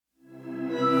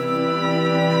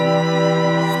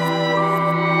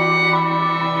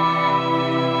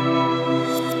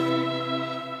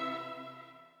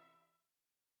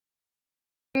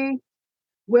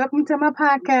Welcome to my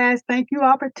podcast. Thank you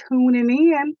all for tuning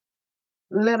in.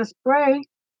 Let us pray.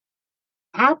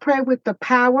 I pray with the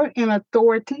power and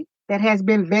authority that has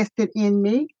been vested in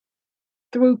me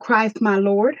through Christ my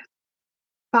Lord.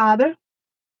 Father,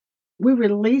 we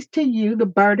release to you the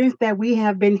burdens that we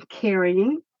have been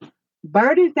carrying,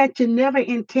 burdens that you never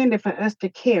intended for us to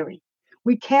carry.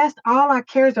 We cast all our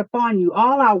cares upon you,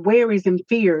 all our worries and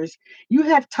fears. You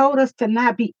have told us to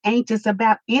not be anxious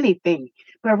about anything,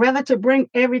 but rather to bring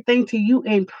everything to you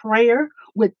in prayer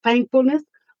with thankfulness.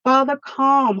 Father,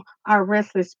 calm our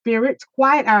restless spirits,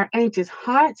 quiet our anxious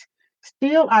hearts,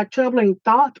 still our troubling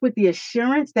thoughts with the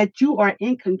assurance that you are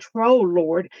in control,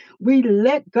 Lord. We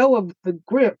let go of the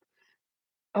grip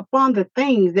upon the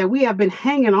things that we have been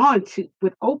hanging on to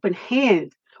with open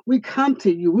hands. We come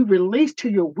to you. We release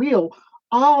to your will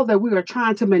all that we are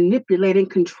trying to manipulate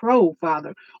and control,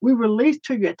 Father. We release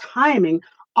to your timing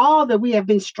all that we have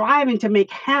been striving to make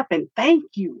happen. Thank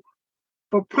you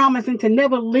for promising to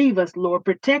never leave us, Lord.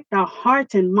 Protect our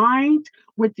hearts and minds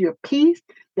with your peace,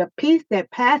 the peace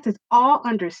that passes all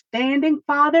understanding.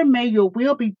 Father, may your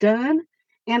will be done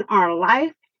in our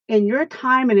life, in your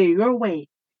time, and in your way.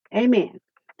 Amen.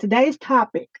 Today's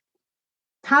topic: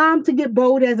 time to get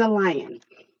bold as a lion.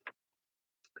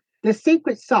 The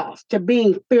secret sauce to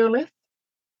being fearless,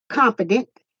 confident,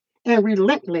 and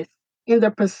relentless in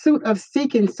the pursuit of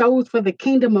seeking souls for the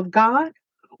kingdom of God.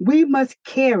 We must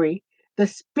carry the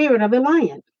spirit of a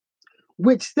lion,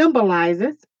 which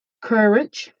symbolizes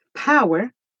courage,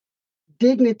 power,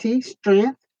 dignity,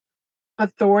 strength,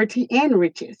 authority, and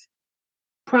riches.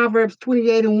 Proverbs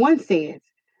 28:1 says,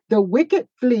 "The wicked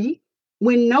flee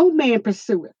when no man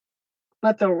pursueth,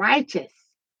 but the righteous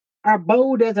are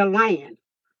bold as a lion."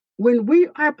 When we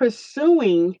are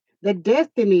pursuing the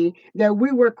destiny that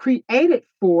we were created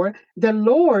for, the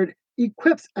Lord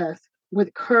equips us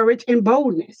with courage and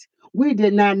boldness we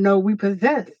did not know we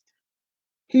possessed.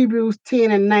 Hebrews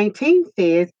 10:19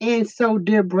 says, "And so,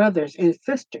 dear brothers and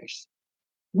sisters,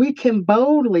 we can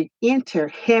boldly enter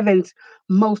heaven's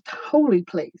most holy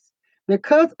place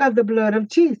because of the blood of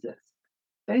Jesus."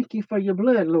 Thank you for your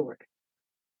blood, Lord.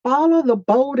 Follow the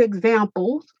bold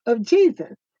examples of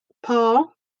Jesus.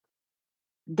 Paul,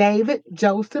 David,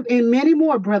 Joseph, and many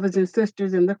more brothers and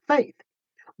sisters in the faith.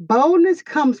 Boldness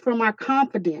comes from our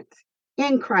confidence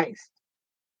in Christ.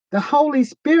 The Holy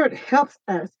Spirit helps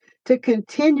us to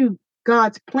continue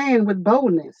God's plan with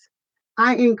boldness.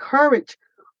 I encourage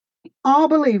all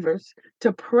believers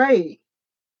to pray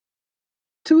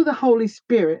to the Holy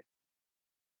Spirit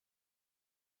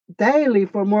daily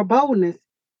for more boldness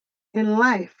in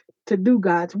life to do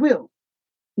God's will.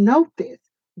 Note this: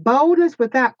 boldness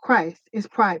without Christ is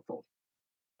prideful,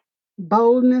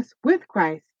 boldness with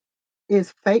Christ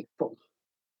is faithful.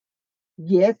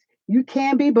 Yes, you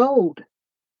can be bold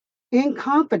and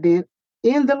confident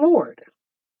in the Lord.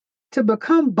 To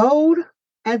become bold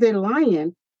as a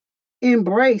lion,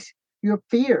 embrace your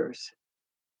fears.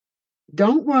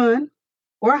 Don't run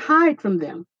or hide from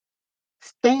them.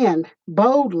 Stand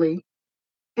boldly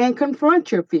and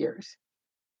confront your fears.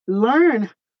 Learn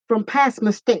from past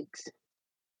mistakes.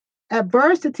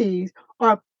 Adversities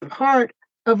are part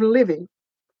of living,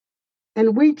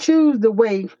 and we choose the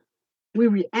way we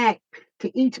react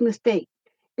to each mistake.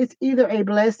 It's either a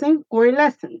blessing or a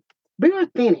lesson. Be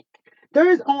authentic. There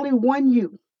is only one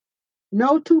you.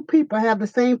 No two people have the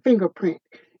same fingerprint.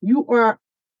 You are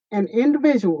an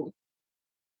individual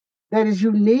that is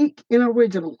unique and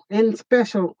original and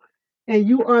special, and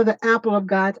you are the apple of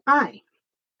God's eye.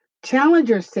 Challenge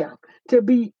yourself to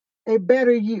be a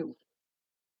better you.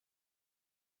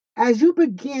 As you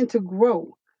begin to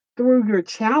grow through your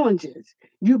challenges,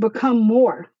 you become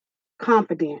more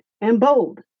confident and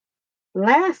bold.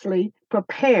 Lastly,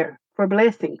 prepare for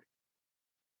blessings.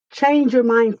 Change your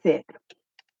mindset.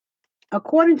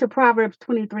 According to Proverbs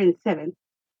 23:7,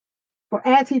 for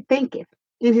as he thinketh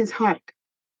in his heart,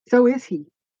 so is he.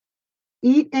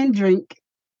 Eat and drink,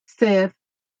 saith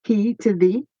he to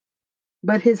thee,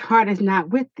 but his heart is not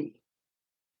with thee.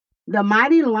 The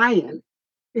mighty lion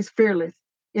is fearless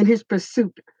in his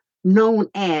pursuit, known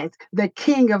as the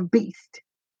king of beasts.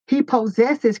 He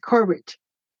possesses courage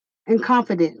and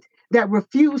confidence that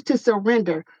refuse to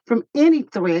surrender from any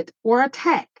threat or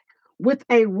attack. With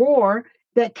a roar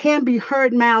that can be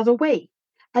heard miles away,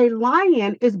 a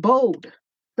lion is bold.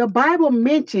 The Bible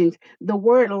mentions the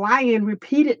word lion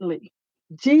repeatedly.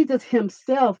 Jesus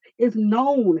himself is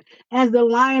known as the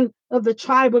lion of the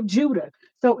tribe of Judah.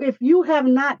 So if you have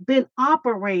not been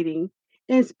operating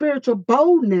in spiritual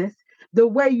boldness the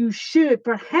way you should,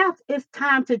 perhaps it's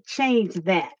time to change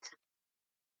that.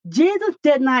 Jesus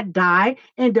did not die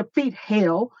and defeat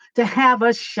hell to have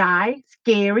us shy,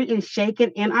 scary, and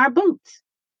shaken in our boots.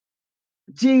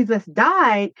 Jesus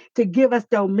died to give us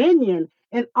dominion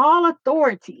and all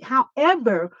authority.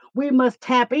 However, we must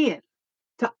tap in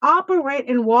to operate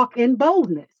and walk in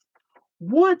boldness.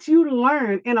 Once you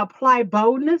learn and apply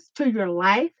boldness to your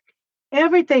life,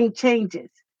 everything changes.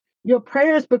 Your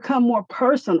prayers become more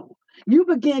personal. You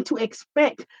begin to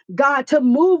expect God to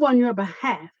move on your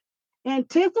behalf.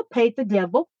 Anticipate the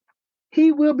devil.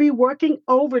 He will be working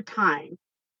overtime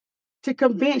to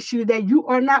convince you that you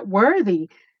are not worthy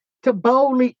to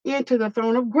boldly enter the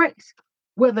throne of grace.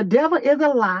 Where the devil is a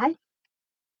lie,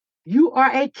 you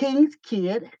are a king's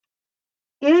kid.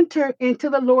 Enter into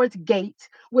the Lord's gates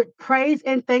with praise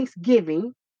and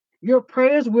thanksgiving. Your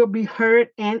prayers will be heard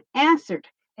and answered.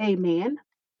 Amen.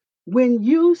 When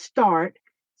you start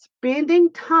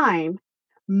spending time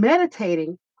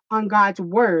meditating on God's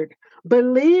word,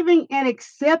 believing and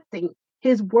accepting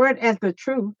his word as the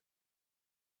truth,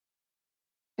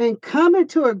 and coming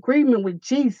to agreement with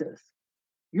Jesus,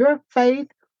 your faith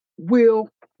will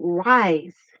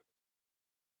rise.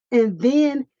 And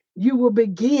then you will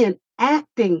begin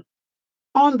acting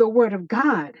on the word of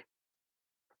God.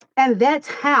 And that's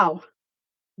how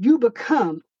you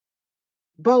become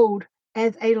bold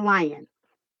as a lion.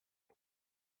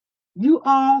 You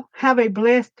all have a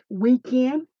blessed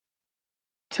weekend.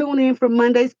 Tune in for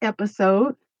Monday's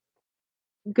episode.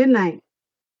 Good night.